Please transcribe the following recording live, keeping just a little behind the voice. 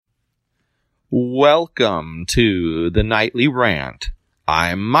Welcome to the Nightly Rant.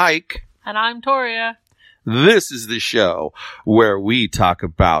 I'm Mike. And I'm Torya. This is the show where we talk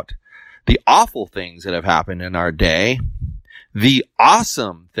about the awful things that have happened in our day, the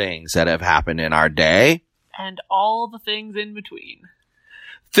awesome things that have happened in our day, and all the things in between.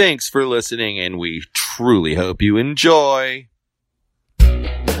 Thanks for listening, and we truly hope you enjoy.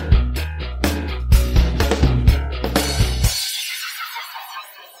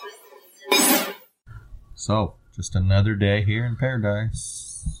 So, just another day here in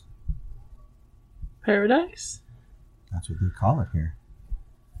paradise. Paradise? That's what they call it here.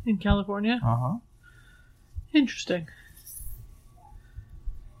 In California? Uh-huh. Interesting.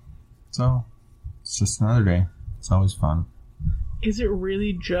 So, it's just another day. It's always fun. Is it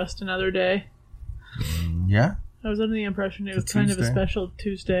really just another day? Yeah. I was under the impression it was It's kind of a Tuesday. special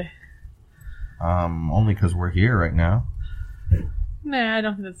Tuesday. Only because we're here right now. Nah, I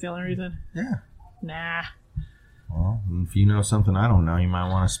don't think that's the only reason. Yeah. Nah. Well, if you know something I don't know, you might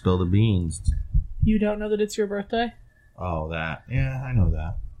want to spill the beans. You don't know that it's your birthday? Oh, that. Yeah, I know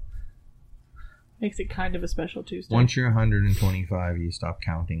that. Makes it kind of a special Tuesday. Once you're 125, you stop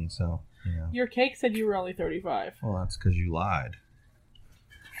counting, so, you know. Your cake said you were only 35. Well, that's because you lied.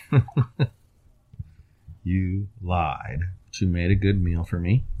 You lied. But you made a good meal for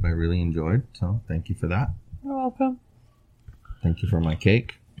me that I really enjoyed, so thank you for that. You're welcome. Thank you for my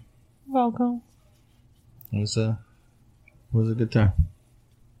cake. Welcome. It was a good time.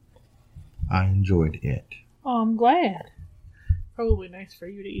 I enjoyed it. Oh, I'm glad. Probably nice for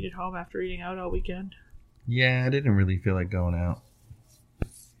you to eat at home after eating out all weekend. Yeah, I didn't really feel like going out.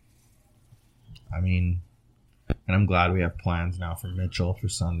 I mean, and I'm glad we have plans now for Mitchell for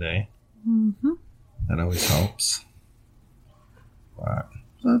Sunday. Mm-hmm. That always helps. But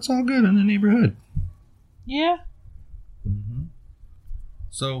so it's all good in the neighborhood. Yeah. Mm-hmm.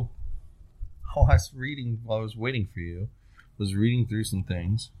 So, while I was waiting for you, was reading through some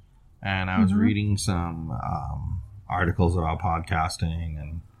things, and I was reading some articles about podcasting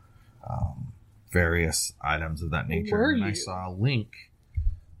and various items of that nature. And I saw a link.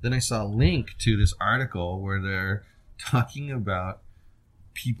 Then I saw a link to this article where they're talking about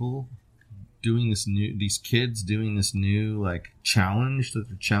people these kids doing this new like challenge that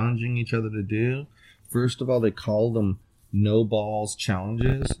they're challenging each other to do. First of all, they call them no balls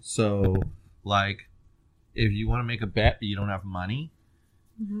challenges. So, like, if you want to make a bet but you don't have money,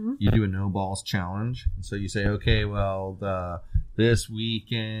 you do a no balls challenge. And so you say, okay, well, this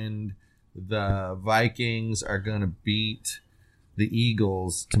weekend the Vikings are going to beat the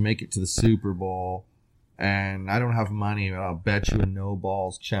Eagles to make it to the Super Bowl, and I don't have money, but I'll bet you a no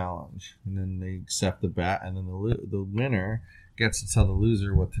balls challenge. And then they accept the bet, and then the winner gets to tell the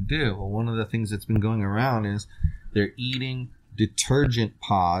loser what to do. Well, one of the things that's been going around is they're eating detergent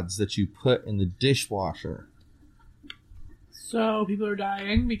pods that you put in the dishwasher. So people are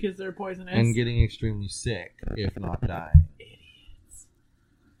dying because they're poisonous. And getting extremely sick, if not dying. Idiots.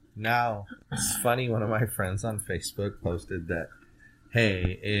 Now, it's funny, one of my friends on Facebook posted that,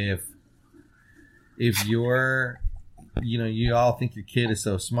 hey, if you're, you all think your kid is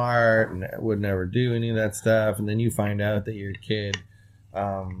so smart and would never do any of that stuff, and then you find out that your kid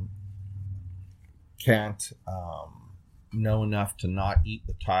can't know enough to not eat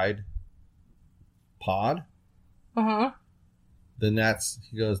the Tide pod, then that's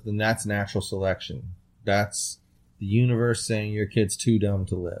natural selection. That's the universe saying your kid's too dumb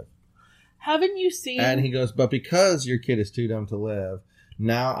to live. Haven't you seen? And he goes, but because your kid is too dumb to live,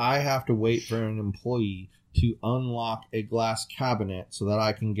 now I have to wait for an employee to unlock a glass cabinet so that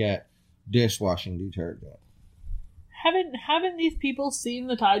I can get dishwashing detergent. Haven't these people seen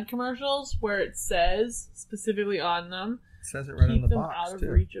the Tide commercials where it says specifically on them, it says it right on the box, keep them out too.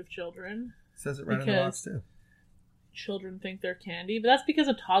 of reach of children? It says it right on the box, too. Children think they're candy, but that's because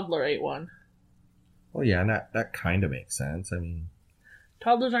a toddler ate one. Well, yeah, and that kind of makes sense. I mean,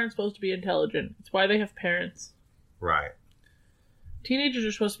 toddlers aren't supposed to be intelligent. It's why they have parents. Right. Teenagers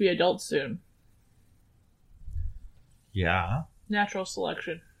are supposed to be adults soon. Yeah. Natural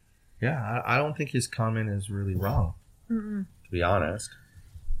selection. Yeah, I don't think his comment is really wrong. Mm-mm. To be honest.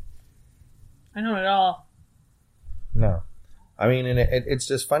 I know it all. No. I mean, and it's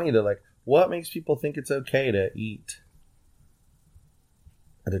just funny that, like, what makes people think it's okay to eat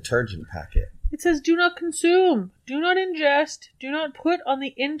a detergent packet? It says do not consume, do not ingest, do not put on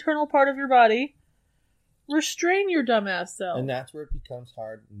the internal part of your body. Restrain your dumbass self. And that's where it becomes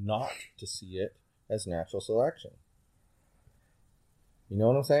hard not to see it as natural selection. You know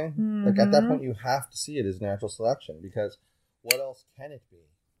what I'm saying? Mm-hmm. Like, at that point, you have to see it as natural selection, because what else can it be?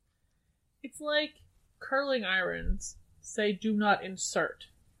 It's like curling irons say do not insert.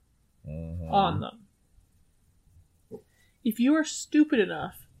 on them. If you are stupid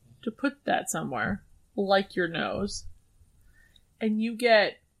enough to put that somewhere, like your nose, and you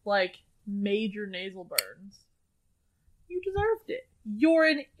get, like, major nasal burns, you deserved it. You're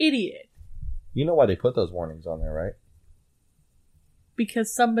an idiot. You know why they put those warnings on there, right?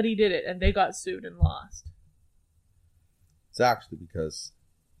 Because somebody did it and they got sued and lost. It's actually because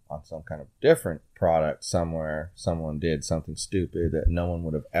on some kind of different product somewhere, someone did something stupid that no one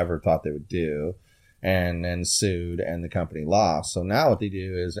would have ever thought they would do, and then sued, and the company lost. So now what they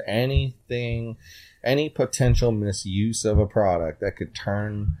do is any potential misuse of a product that could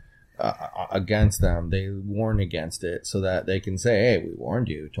turn against them, they warn against it so that they can say, hey, we warned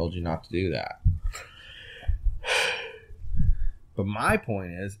you, told you not to do that. But my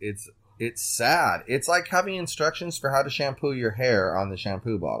point is, it's sad. It's like having instructions for how to shampoo your hair on the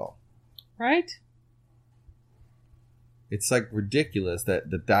shampoo bottle. Right? It's like ridiculous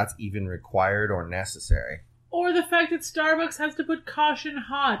that's even required or necessary. Or the fact that Starbucks has to put caution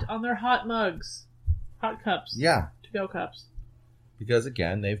hot on their hot mugs. Hot cups. Yeah. To-go cups. Because,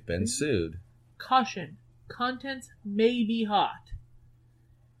 again, they've been sued. Caution. Contents may be hot.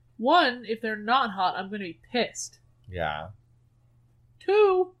 One, if they're not hot, I'm going to be pissed. Yeah.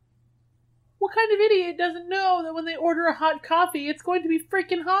 Two, what kind of idiot doesn't know that when they order a hot coffee, it's going to be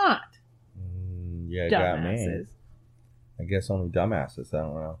freaking hot? Yeah, Dumbasses. got me. I guess only dumbasses. I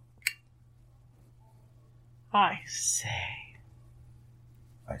don't know. I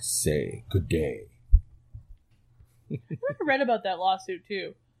say, good day. I read about that lawsuit,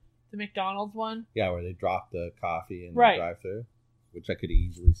 too. The McDonald's one. Yeah, where they dropped the coffee in the drive-thru, which I could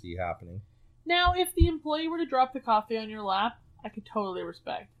easily see happening. Now, if the employee were to drop the coffee on your lap, I could totally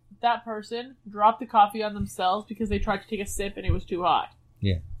respect. That person dropped the coffee on themselves because they tried to take a sip and it was too hot.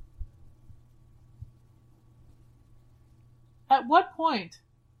 Yeah. At what point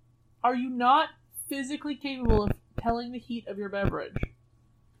are you not physically capable of telling the heat of your beverage?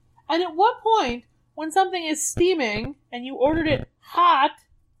 And at what point, when something is steaming and you ordered it hot,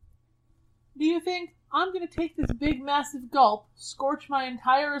 do you think, I'm going to take this big massive gulp, scorch my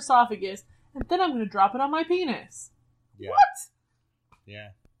entire esophagus, and then I'm going to drop it on my penis? Yeah. What? Yeah.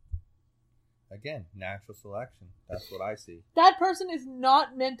 Again, natural selection. That's what I see. That person is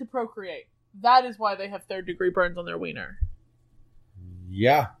not meant to procreate. That is why they have third-degree burns on their wiener.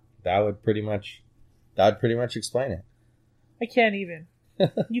 Yeah, that would pretty much explain it. I can't even.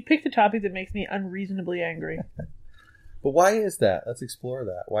 You picked a topic that makes me unreasonably angry. But why is that? Let's explore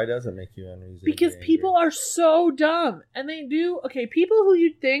that. Why does it make you unreasonably Because angry? people are so dumb. And they do... Okay, people who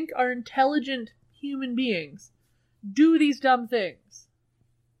you'd think are intelligent human beings do these dumb things.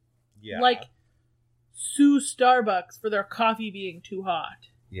 Yeah. Like sue Starbucks for their coffee being too hot.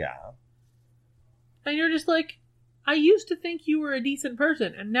 Yeah. And you're just like, I used to think you were a decent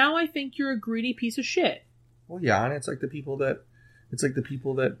person, and now I think you're a greedy piece of shit. Well, yeah, and it's like the people that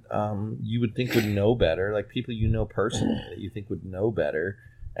you would think would know better, like people you know personally that you think would know better,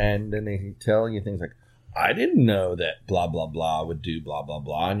 and then they tell you things like, I didn't know that blah, blah, blah would do blah, blah,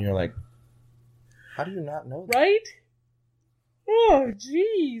 blah, and you're like, how do you not know that? Right? Oh,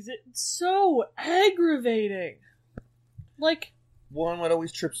 jeez, it's so aggravating. Like... One, what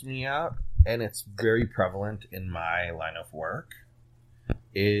always trips me out, and it's very prevalent in my line of work,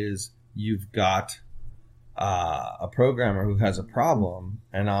 is you've got a programmer who has a problem,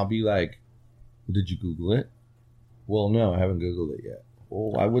 and I'll be like, did you Google it? Well, no, I haven't Googled it yet.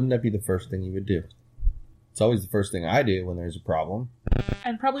 Well, why wouldn't that be the first thing you would do? It's always the first thing I do when there's a problem.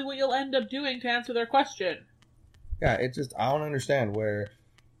 And probably what you'll end up doing to answer their question. Yeah, it's just, I don't understand where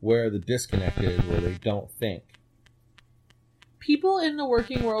the disconnect is, where they don't think. People in the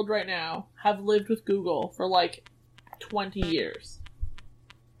working world right now have lived with Google for like 20 years.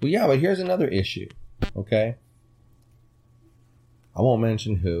 Well, yeah, but here's another issue, okay? I won't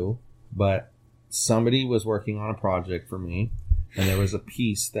mention who, but somebody was working on a project for me, and there was a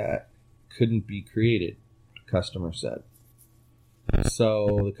piece that couldn't be created, the customer said.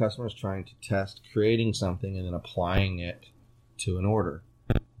 So the customer's trying to test creating something and then applying it to an order.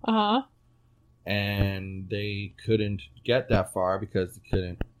 Uh-huh. And they couldn't get that far because they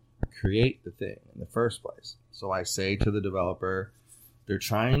couldn't create the thing in the first place. So I say to the developer, they're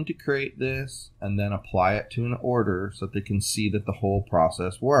trying to create this and then apply it to an order so that they can see that the whole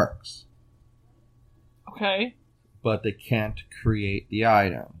process works. Okay. But they can't create the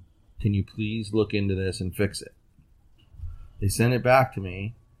item. Can you please look into this and fix it? They send it back to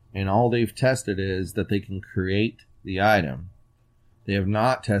me, and all they've tested is that they can create the item. They have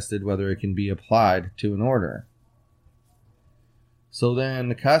not tested whether it can be applied to an order. So then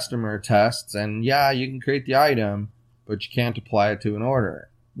the customer tests, and yeah, you can create the item, but you can't apply it to an order.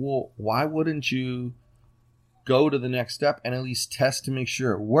 Well, why wouldn't you go to the next step and at least test to make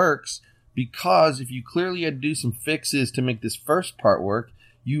sure it works? Because if you clearly had to do some fixes to make this first part work,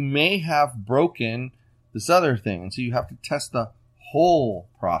 you may have broken this other thing. And so you have to test the whole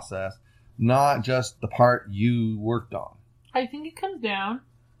process, not just the part you worked on. I think it comes down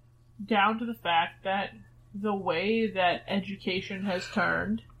to the fact that the way that education has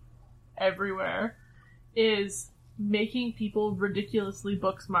turned everywhere is making people ridiculously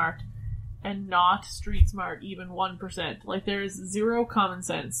book smart and not street smart even 1%. Like, there's zero common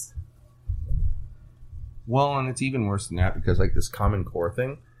sense. Well, and it's even worse than that, because like this Common Core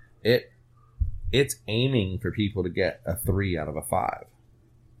thing, it's aiming for people to get a 3 out of a 5.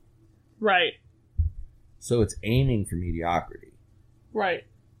 Right. So it's aiming for mediocrity. Right.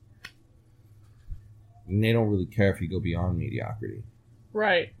 And they don't really care if you go beyond mediocrity.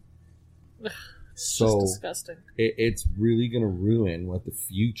 Right. It's just disgusting. It's really going to ruin what the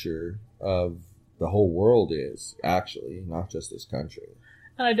future of the whole world is, actually, not just this country.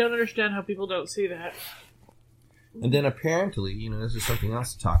 And I don't understand how people don't see that. And then apparently, this is something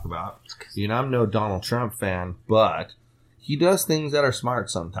else to talk about. I'm no Donald Trump fan, but he does things that are smart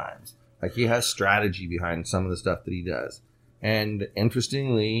sometimes. Like, he has strategy behind some of the stuff that he does. And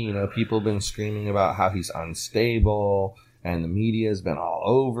interestingly, people have been screaming about how he's unstable, and the media has been all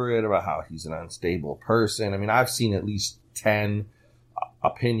over it about how he's an unstable person. I mean, I've seen at least 10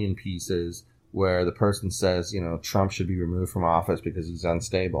 opinion pieces where the person says, Trump should be removed from office because he's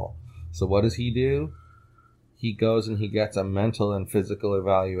unstable. So what does he do? He goes and he gets a mental and physical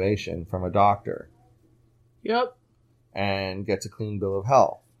evaluation from a doctor. Yep. And gets a clean bill of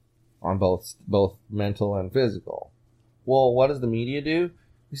health on both mental and physical. Well, what does the media do?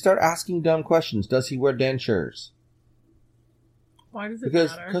 They start asking dumb questions. Does he wear dentures? Why does it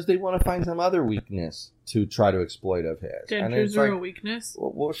matter? Because they want to find some other weakness to try to exploit of his. Dentures are a weakness?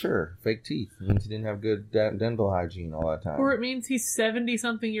 Well, sure. Fake teeth. It means he didn't have good dental hygiene all that time. Or it means he's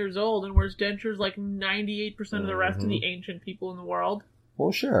 70-something years old and wears dentures like 98% of the rest of the ancient people in the world.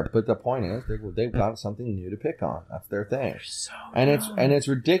 Well, sure. But the point is, they've got something new to pick on. That's their thing. So and dumb. it's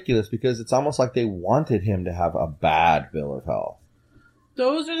ridiculous because it's almost like they wanted him to have a bad bill of health.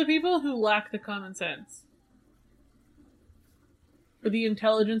 Those are the people who lack the common sense. Or the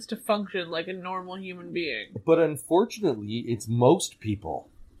intelligence to function like a normal human being. But unfortunately, it's most people.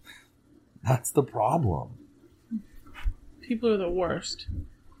 That's the problem. People are the worst.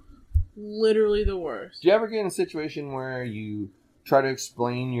 Literally the worst. Do you ever get in a situation where you try to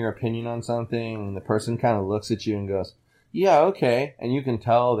explain your opinion on something and the person kind of looks at you and goes, yeah, okay, and you can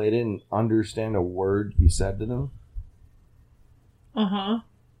tell they didn't understand a word you said to them? Uh-huh.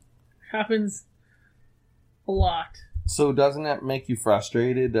 Happens a lot. So doesn't that make you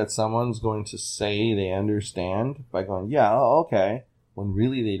frustrated that someone's going to say they understand by going, yeah, okay, when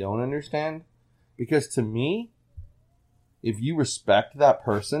really they don't understand? Because to me, if you respect that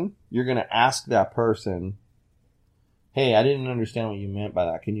person, you're going to ask that person, hey, I didn't understand what you meant by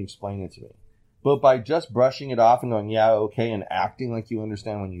that. Can you explain it to me? But by just brushing it off and going, yeah, okay, and acting like you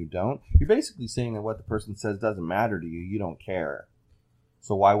understand when you don't, you're basically saying that what the person says doesn't matter to you. You don't care.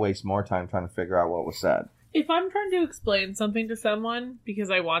 So why waste more time trying to figure out what was said? If I'm trying to explain something to someone because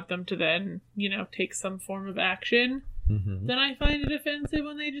I want them to then, take some form of action, then I find it offensive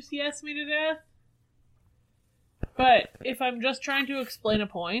when they just yes me to death. But if I'm just trying to explain a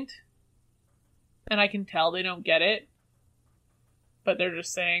point, and I can tell they don't get it, but they're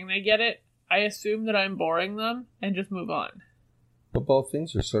just saying they get it, I assume that I'm boring them and just move on. But both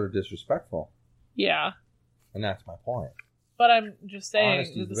things are sort of disrespectful. Yeah. And that's my point. But I'm just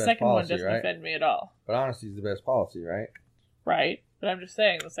saying that the second one doesn't offend me at all. But honesty is the best policy, right? Right. But I'm just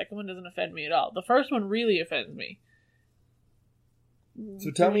saying the second one doesn't offend me at all. The first one really offends me.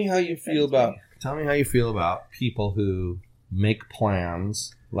 So tell me how you feel about people who make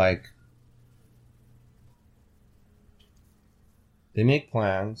plans, like they make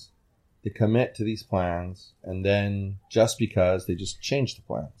plans, they commit to these plans, and then just because they just change the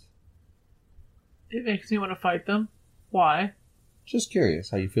plans. It makes me want to fight them. Why? Just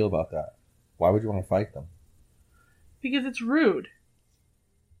curious how you feel about that. Why would you want to fight them? Because it's rude.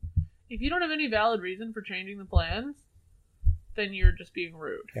 If you don't have any valid reason for changing the plans, then you're just being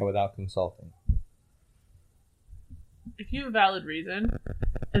rude. Yeah, without consulting. If you have a valid reason,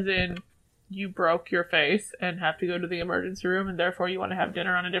 as in you broke your face and have to go to the emergency room and therefore you want to have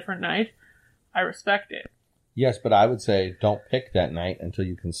dinner on a different night, I respect it. Yes, but I would say don't pick that night until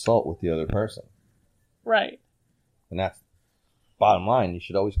you consult with the other person. Right. And that's bottom line. You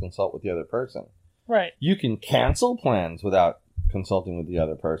should always consult with the other person. Right. You can cancel plans without consulting with the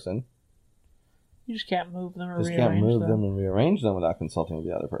other person. You just can't move them or Just rearrange can't move them and rearrange them without consulting with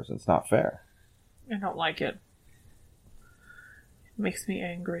the other person. It's not fair. I don't like it. It makes me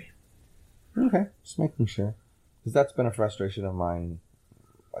angry. Okay, just making sure. Because that's been a frustration of mine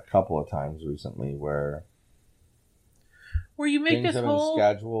a couple of times recently where you make this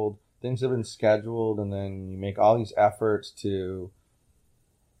whole... Things have been scheduled, and then you make all these efforts to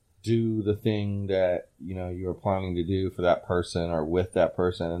do the thing that, you know, you were planning to do for that person or with that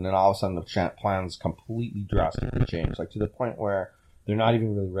person, and then all of a sudden the plans completely drastically change, like to the point where they're not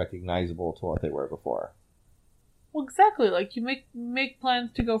even really recognizable to what they were before. Well, exactly. Like, you make plans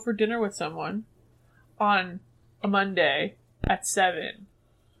to go for dinner with someone on a Monday at 7,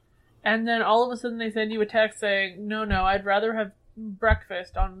 and then all of a sudden they send you a text saying, no, I'd rather have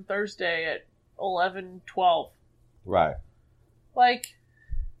breakfast on Thursday at 11:12. Right. Like,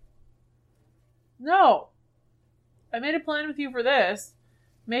 no. I made a plan with you for this.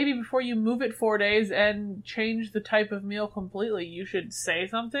 Maybe before you move it 4 days and change the type of meal completely, you should say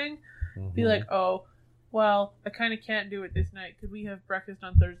something. Mm-hmm. Be like, oh, well, I kind of can't do it this night. Could we have breakfast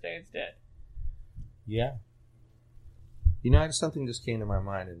on Thursday instead? Yeah. You know, something just came to my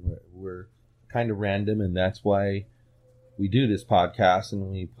mind, and we're kind of random, and that's why we do this podcast, and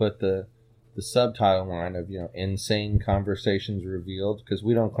we put the subtitle line of, you know, insane conversations revealed, because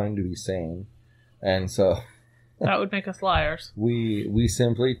we don't claim to be sane. And so that would make us liars. We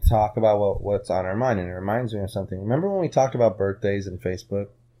simply talk about what's on our mind, and it reminds me of something. Remember when we talked about birthdays in Facebook?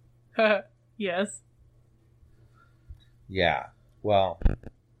 Yes. Yeah. Well,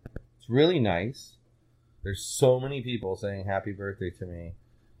 it's really nice. There's so many people saying happy birthday to me,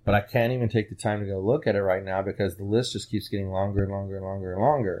 but I can't even take the time to go look at it right now because the list just keeps getting longer and longer and longer and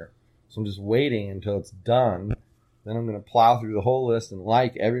longer. So I'm just waiting until it's done. Then I'm going to plow through the whole list and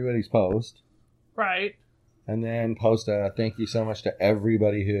like everybody's post. Right. And then post a thank you so much to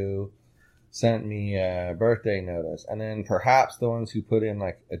everybody who sent me a birthday notice. And then perhaps the ones who put in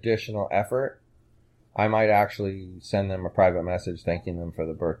like additional effort, I might actually send them a private message thanking them for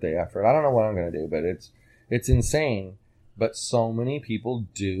the birthday effort. I don't know what I'm going to do, but it's insane. But so many people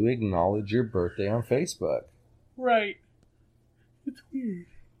do acknowledge your birthday on Facebook. Right. It's weird.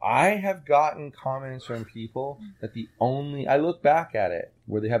 I have gotten comments from people that I look back at it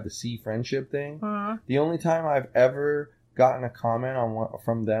where they have the see friendship thing. Uh-huh. The only time I've ever gotten a comment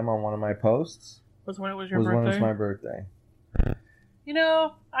from them on one of my posts was when it was your birthday. When it was my birthday. You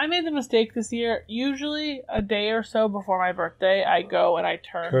know, I made the mistake this year. Usually a day or so before my birthday, I go and I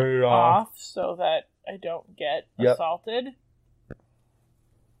turn it off so that I don't get assaulted.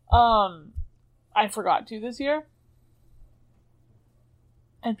 I forgot to this year.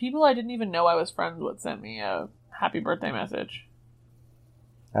 And people I didn't even know I was friends with sent me a happy birthday message.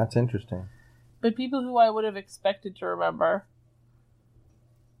 That's interesting. But people who I would have expected to remember,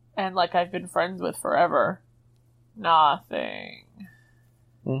 and like I've been friends with forever, nothing.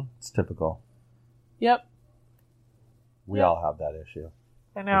 It's typical. Yep. We all have that issue.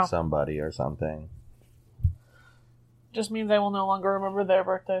 I know. With somebody or something. Just means I will no longer remember their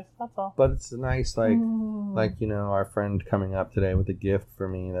birthdays. That's all. But it's nice, like you know, our friend coming up today with a gift for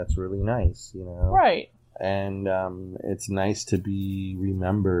me. That's really nice, you know. Right. And it's nice to be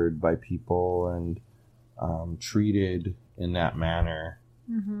remembered by people and treated in that manner.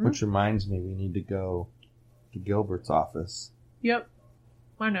 Mm-hmm. Which reminds me, we need to go to Gilbert's office. Yep.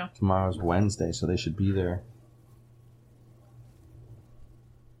 I know. Tomorrow's Wednesday, so they should be there.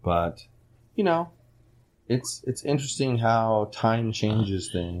 But, you know, it's interesting how time changes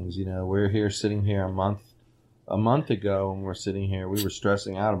things. You know, we're sitting here a month ago, and we're sitting here, we were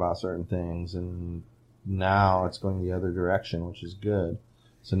stressing out about certain things, and now it's going the other direction, which is good.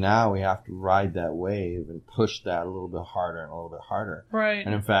 So now we have to ride that wave and push that a little bit harder and a little bit harder. Right.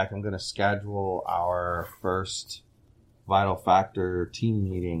 And in fact, I'm going to schedule our first Vital Factor team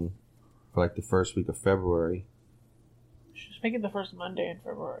meeting for like the first week of February. Just make it the first Monday in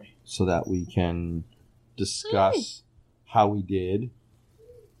February. So that we can discuss how we did.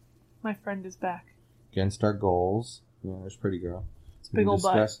 My friend is back. Against our goals. Yeah, there's pretty girl. It's a big old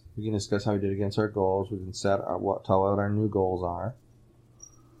butt. We can discuss how we did against our goals. We can tell what our new goals are.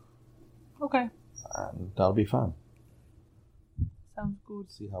 Okay. And that'll be fun. Sounds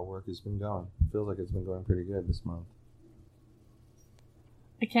good. See how work has been going. Feels like it's been going pretty good this month.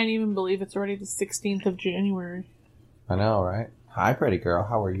 I can't even believe it's already the 16th of January. I know, right? Hi, pretty girl.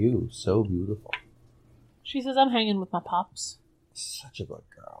 How are you? So beautiful. She says I'm hanging with my pops. Such a good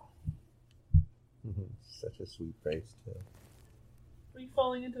girl. Such a sweet face, too. Are you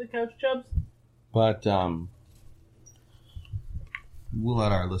falling into the couch, Chubbs? But, we'll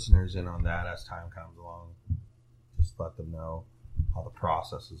let our listeners in on that as time comes along. Just let them know how the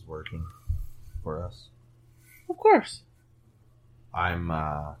process is working. for us. Of course. I'm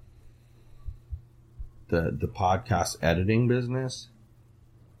the podcast editing business.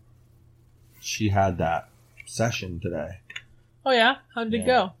 She had that session today. Oh yeah? How did it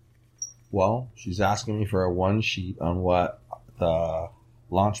go? Well, she's asking me for a one sheet on what the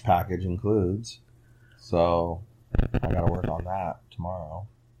launch package includes. So I got to work on that tomorrow.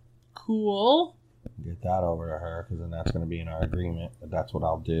 Cool. Get that over to her, because then that's going to be in our agreement. But that's what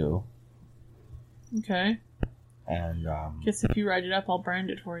I'll do. Okay. And guess if you write it up, I'll brand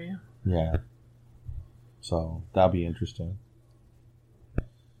it for you. Yeah. So that'll be interesting.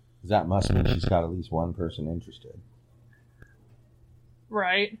 That must mean she's got at least one person interested.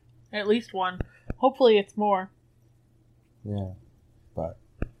 Right. At least one. Hopefully it's more. Yeah. But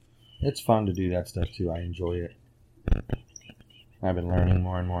it's fun to do that stuff too. I enjoy it. I've been learning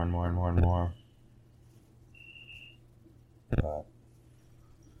more and more and more and more and more. But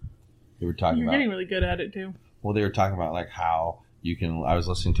they were talking about... You're getting really good at it too. Well, they were talking about like how you can... I was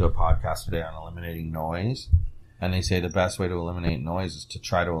listening to a podcast today on eliminating noise. And they say the best way to eliminate noise is to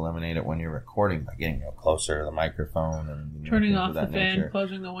try to eliminate it when you're recording by getting closer to the microphone and turning off the fan,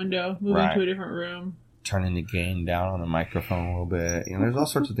 closing the window, moving to a different room, turning the gain down on the microphone a little bit. You know, there's all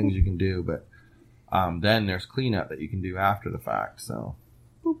sorts of things you can do, but then there's cleanup that you can do after the fact. So,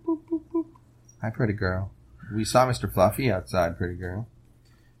 boop, boop, boop, boop. Hi, pretty girl. We saw Mr. Fluffy outside, pretty girl.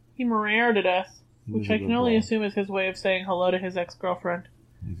 He meowed at us, which I can only assume is his way of saying hello to his ex-girlfriend.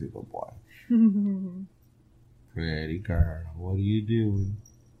 He's a good boy. Pretty girl, what are you doing?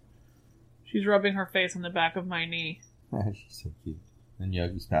 She's rubbing her face on the back of my knee. She's so cute. And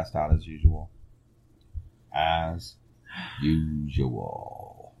Yogi's passed out as usual. As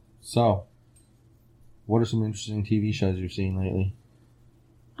usual. So, what are some interesting TV shows you've seen lately?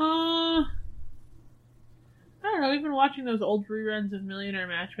 I don't know. We've been watching those old reruns of Millionaire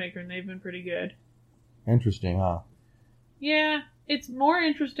Matchmaker, and they've been pretty good. Interesting, huh? Yeah. It's more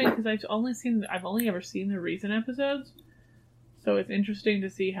interesting because I've only ever seen the recent episodes, so it's interesting to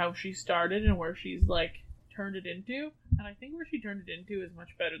see how she started and where she's like turned it into. And I think where she turned it into is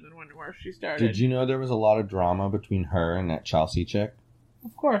much better than where she started. Did you know there was a lot of drama between her and that Chelsea chick?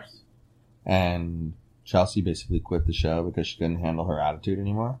 Of course. And Chelsea basically quit the show because she couldn't handle her attitude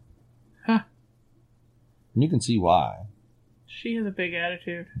anymore. Huh. And you can see why. She has a big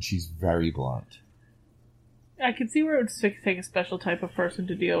attitude. She's very blunt. I could see where it would take a special type of person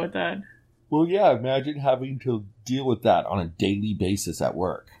to deal with that. Well, yeah, imagine having to deal with that on a daily basis at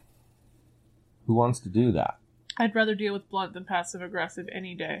work. Who wants to do that? I'd rather deal with blunt than passive-aggressive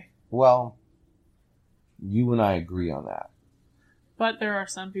any day. Well, you and I agree on that. But there are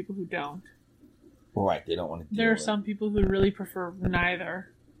some people who don't. Well, right, they don't want to deal with it. There are some people who really prefer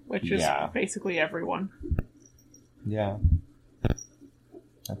neither, which is basically everyone. Yeah.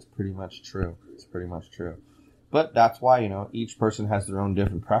 That's pretty much true. It's pretty much true. But that's why, each person has their own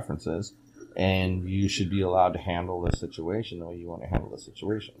different preferences, and you should be allowed to handle the situation the way you want to handle the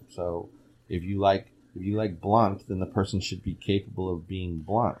situation. So if you like blunt, then the person should be capable of being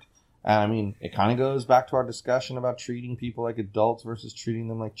blunt. And I mean, it kind of goes back to our discussion about treating people like adults versus treating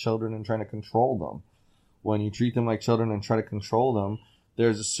them like children and trying to control them. When you treat them like children and try to control them,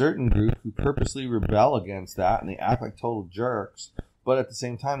 there's a certain group who purposely rebel against that, and they act like total jerks, but at the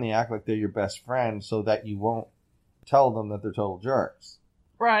same time they act like they're your best friend so that you won't tell them that they're total jerks.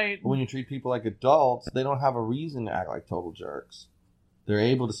 Right. When you treat people like adults, they don't have a reason to act like total jerks. They're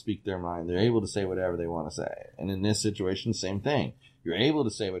able to speak their mind. They're able to say whatever they want to say. And in this situation, same thing. You're able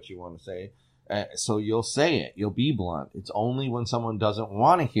to say what you want to say, so you'll say it. You'll be blunt. It's only when someone doesn't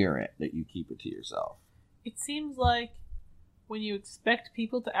want to hear it that you keep it to yourself. It seems like when you expect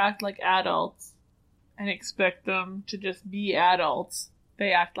people to act like adults and expect them to just be adults,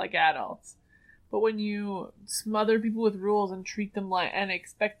 they act like adults. But when you smother people with rules and treat them like and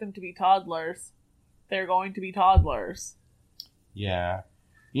expect them to be toddlers, they're going to be toddlers. Yeah.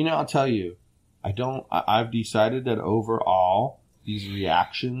 I'll tell you, I've decided that overall, these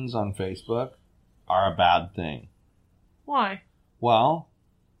reactions on Facebook are a bad thing. Why? Well,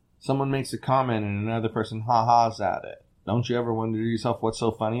 someone makes a comment and another person ha-has at it. Don't you ever wonder to yourself what's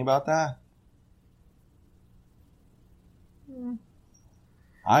so funny about that?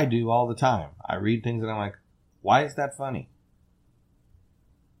 I do all the time. I read things and I'm like, why is that funny?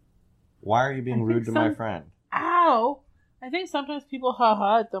 Why are you being rude to my friend? Ow! I think sometimes people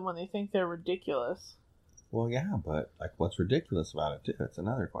ha-ha at them when they think they're ridiculous. Well, yeah, but what's ridiculous about it too? That's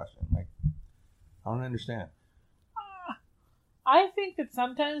another question. I don't understand. I think that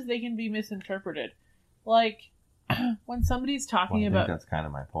sometimes they can be misinterpreted. Like, when somebody's talking about... I think that's kind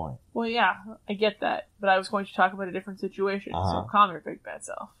of my point. Well, yeah, I get that. But I was going to talk about a different situation, so calm your big bad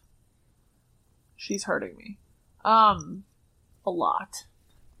self. She's hurting me. A lot.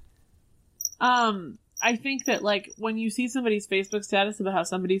 I think that, like, when you see somebody's Facebook status about how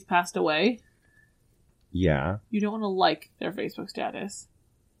somebody's passed away... Yeah. You don't want to like their Facebook status.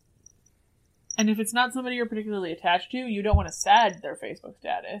 And if it's not somebody you're particularly attached to, you don't want to sad their Facebook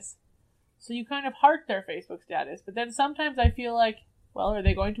status. So you kind of heart their Facebook status. But then sometimes I feel like, well, are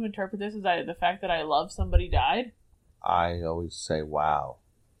they going to interpret this as the fact that I love somebody died? I always say, wow.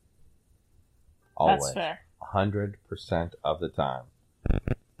 Always. That's fair. 100% of the time.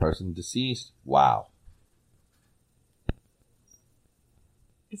 Person deceased, wow.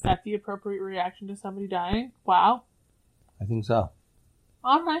 Is that the appropriate reaction to somebody dying? Wow. I think so.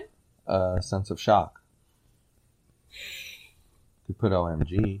 All right. A sense of shock. Could put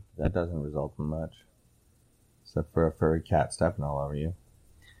OMG. That doesn't result in much. Except for a furry cat stepping all over you.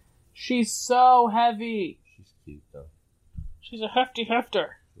 She's so heavy. She's cute, though. She's a hefty hefter.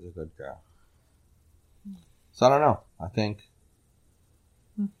 She's a good girl. So I don't know. I think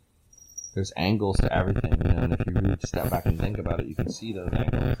there's angles to everything, you know, and if you really step back and think about it, you can see those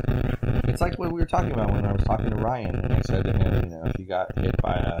angles. It's like what we were talking about when I was talking to Ryan, and I said to him, you know, if you got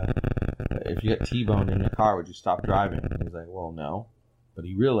T-boned in your car, would you stop driving? And he's like, well, no. But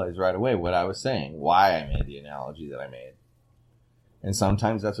he realized right away what I was saying, why I made the analogy that I made. And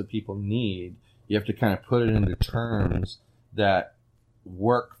sometimes that's what people need. You have to kind of put it into terms that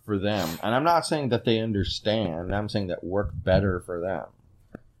work for them. And I'm not saying that they understand. I'm saying that work better for them.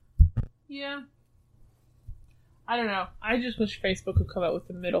 Yeah. I don't know. I just wish Facebook would come out with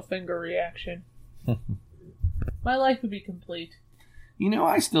the middle finger reaction. My life would be complete. You know,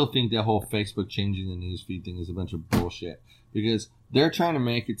 I still think that whole Facebook changing the newsfeed thing is a bunch of bullshit. Because they're trying to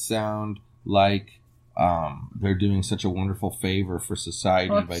make it sound like they're doing such a wonderful favor for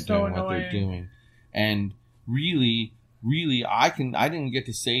society by doing what they're doing. And really, I didn't get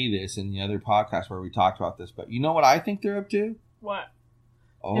to say this in the other podcast where we talked about this, but you know what I think they're up to? What?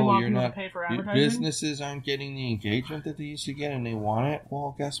 Oh, you're not. Pay for advertising? Businesses aren't getting the engagement that they used to get, and they want it.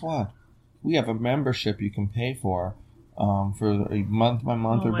 Well, guess what? We have a membership you can pay for a month by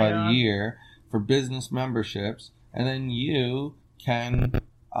month or by the year for business memberships, and then you can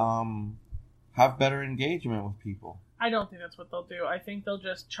have better engagement with people. I don't think that's what they'll do. I think they'll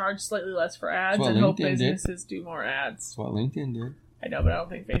just charge slightly less for ads and hope businesses do more ads. That's what LinkedIn did. I know, but I don't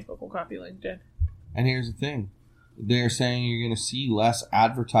think Facebook will copy LinkedIn. And here's the thing. They're saying you're going to see less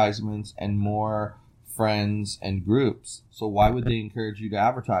advertisements and more friends and groups. So why would they encourage you to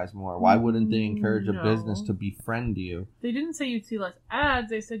advertise more? Why wouldn't they encourage a business to befriend you? They didn't say you'd see less ads.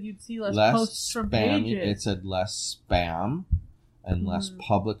 They said you'd see less posts from spam. pages. It said less spam and less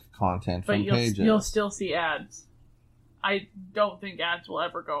public content from pages. But you'll still see ads. I don't think ads will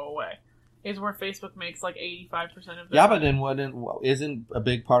ever go away. Is where Facebook makes like 85% of their money. But then isn't a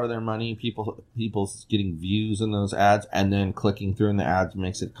big part of their money people getting views in those ads and then clicking through in the ads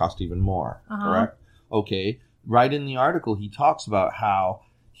makes it cost even more, correct? Okay. Right in the article, he talks about how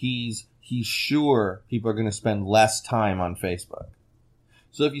he's sure people are going to spend less time on Facebook.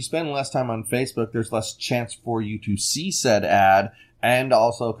 So if you spend less time on Facebook, there's less chance for you to see said ad and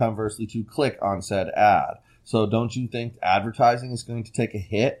also conversely to click on said ad. So don't you think advertising is going to take a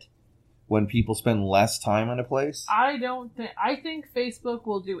hit when people spend less time on a place? I think Facebook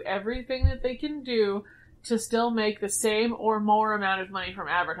will do everything that they can do to still make the same or more amount of money from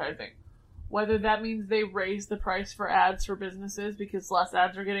advertising. Whether that means they raise the price for ads for businesses because less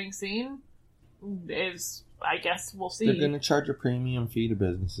ads are getting seen is, I guess, we'll see. They're going to charge a premium fee to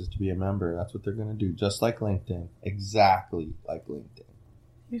businesses to be a member. That's what they're going to do. Just like LinkedIn. Exactly like LinkedIn.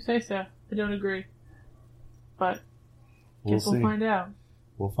 You say so. I don't agree. But we'll find out.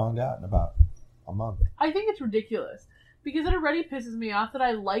 We'll find out in about a month. I think it's ridiculous because it already pisses me off that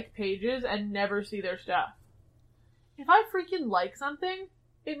I like pages and never see their stuff. If I freaking like something,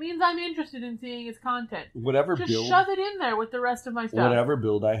 it means I'm interested in seeing its content. Just shove it in there with the rest of my stuff. Whatever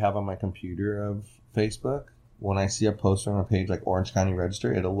build I have on my computer of Facebook, when I see a poster on a page like Orange County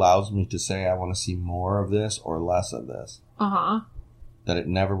Register, it allows me to say I want to see more of this or less of this. That it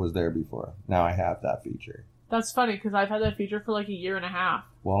never was there before. Now I have that feature. That's funny, because I've had that feature for like a year and a half.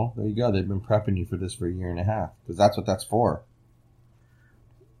 Well, there you go. They've been prepping you for this for a year and a half, because that's what that's for.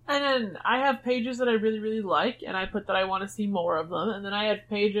 And then I have pages that I really, really like, and I put that I want to see more of them. And then I have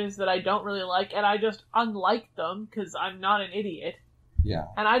pages that I don't really like, and I just unlike them, because I'm not an idiot. Yeah.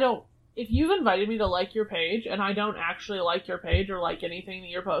 And I don't... If you've invited me to like your page, and I don't actually like your page or like anything that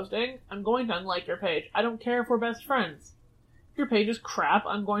you're posting, I'm going to unlike your page. I don't care if we're best friends. If your page is crap,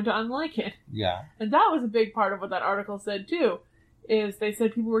 I'm going to unlike it. Yeah. And that was a big part of what that article said, too, is they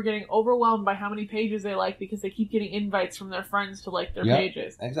said people were getting overwhelmed by how many pages they like because they keep getting invites from their friends to like their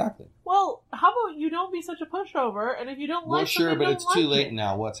pages. Exactly. Well, how about you don't be such a pushover, and if you don't like something, but don't it's like too late it.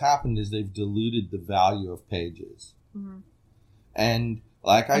 now. What's happened is they've diluted the value of pages. Mm-hmm. And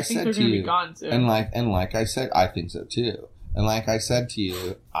like I said to you, and like I said, I think so too. And like I said to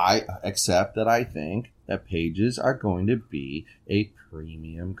you, I accept that I think that pages are going to be a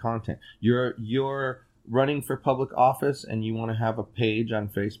premium content. You're running for public office and you want to have a page on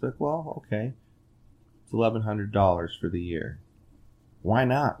Facebook. Well, okay, it's $1,100 for the year. Why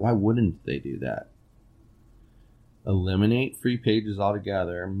not? Why wouldn't they do that? Eliminate free pages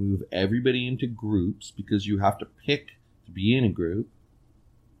altogether. Move everybody into groups because you have to pick to be in a group.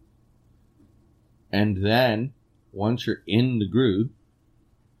 And then, once you're in the group,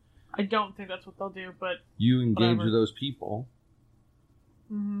 I don't think that's what they'll do, but you engage with those people.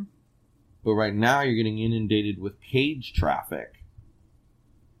 Mm-hmm. But right now, you're getting inundated with page traffic.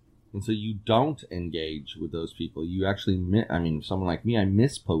 And so you don't engage with those people. You actually, someone like me, I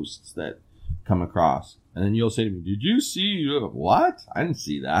miss posts that come across. And then you'll say to me, did you see, what? I didn't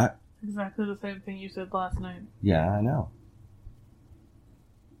see that. Exactly the same thing you said last night. Yeah, I know.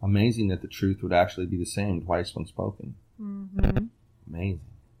 Amazing that the truth would actually be the same twice when spoken. Mm-hmm. Amazing.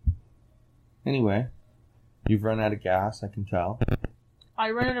 Anyway, you've run out of gas, I can tell. I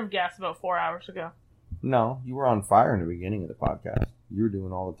ran out of gas about 4 hours ago. No, you were on fire in the beginning of the podcast. You were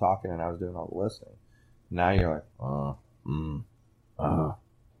doing all the talking and I was doing all the listening. Now you're like,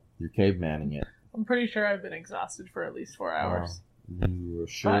 you're cavemaning it. I'm pretty sure I've been exhausted for at least 4 hours. You were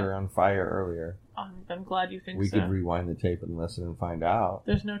sure on fire earlier. I'm glad you think we so. could rewind the tape and listen and find out.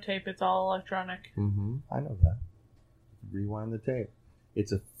 There's no tape. It's all electronic. Mm-hmm. I know that. Rewind the tape.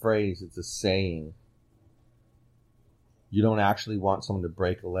 It's a phrase. It's a saying. You don't actually want someone to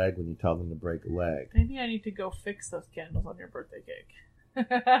break a leg when you tell them to break a leg. Maybe I need to go fix those candles on your birthday cake. Maybe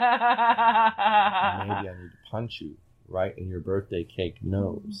I need to punch you right in your birthday cake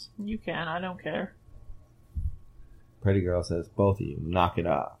nose. You can. I don't care. Pretty girl says, both of you, knock it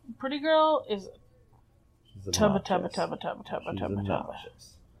off. Pretty girl is tubba.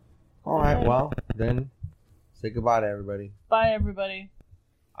 All right, well, then say goodbye to everybody. Bye, everybody.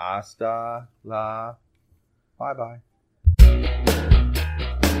 Hasta la. Bye-bye.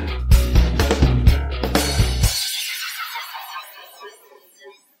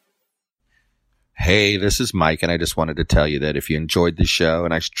 Hey, this is Mike, and I just wanted to tell you that if you enjoyed the show,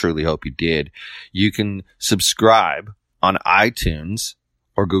 and I truly hope you did, you can subscribe on iTunes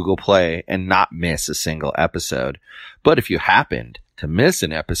or Google Play and not miss a single episode. But if you happened to miss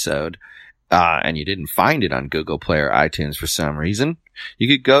an episode and you didn't find it on Google Play or iTunes for some reason, you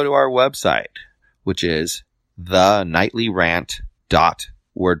could go to our website, which is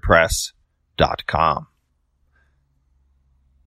theNightlyRant.wordpress.com.